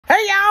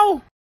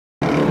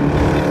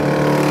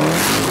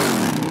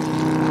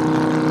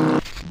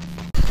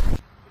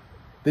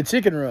The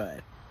chicken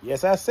run.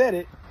 Yes, I said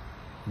it.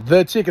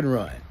 The chicken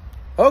run.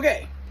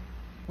 Okay,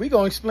 we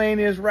gonna explain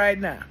this right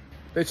now.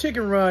 The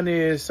chicken run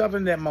is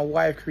something that my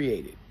wife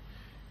created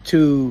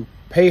to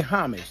pay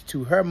homage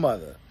to her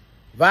mother,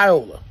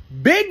 Viola.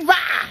 Big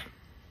Vi!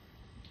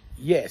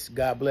 Yes,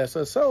 God bless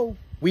her soul.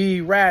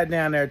 We ride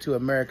down there to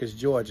Americus,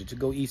 Georgia to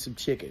go eat some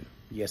chicken.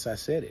 Yes, I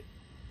said it.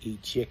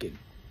 Eat chicken.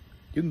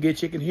 You can get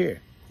chicken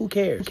here. Who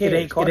cares? It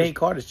ain't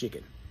Carter's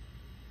chicken.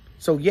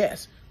 So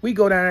yes, we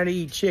go down there to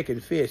eat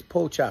chicken, fish,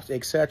 pork chops,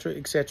 etc.,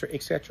 etc.,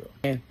 etc.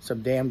 And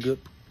some damn good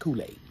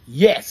Kool-Aid.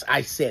 Yes,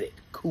 I said it.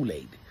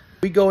 Kool-Aid.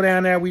 We go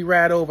down there, we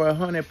ride over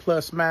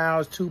 100+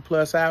 miles,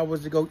 2+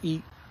 hours to go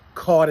eat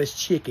Carter's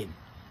chicken.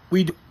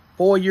 We do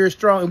 4 years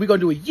strong, and we're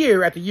going to do it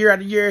year after year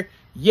after year.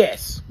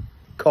 Yes,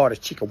 Carter's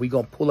chicken. We're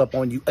going to pull up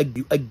on you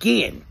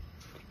again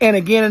and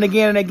again and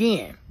again and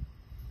again.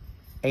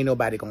 Ain't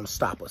nobody going to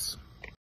stop us.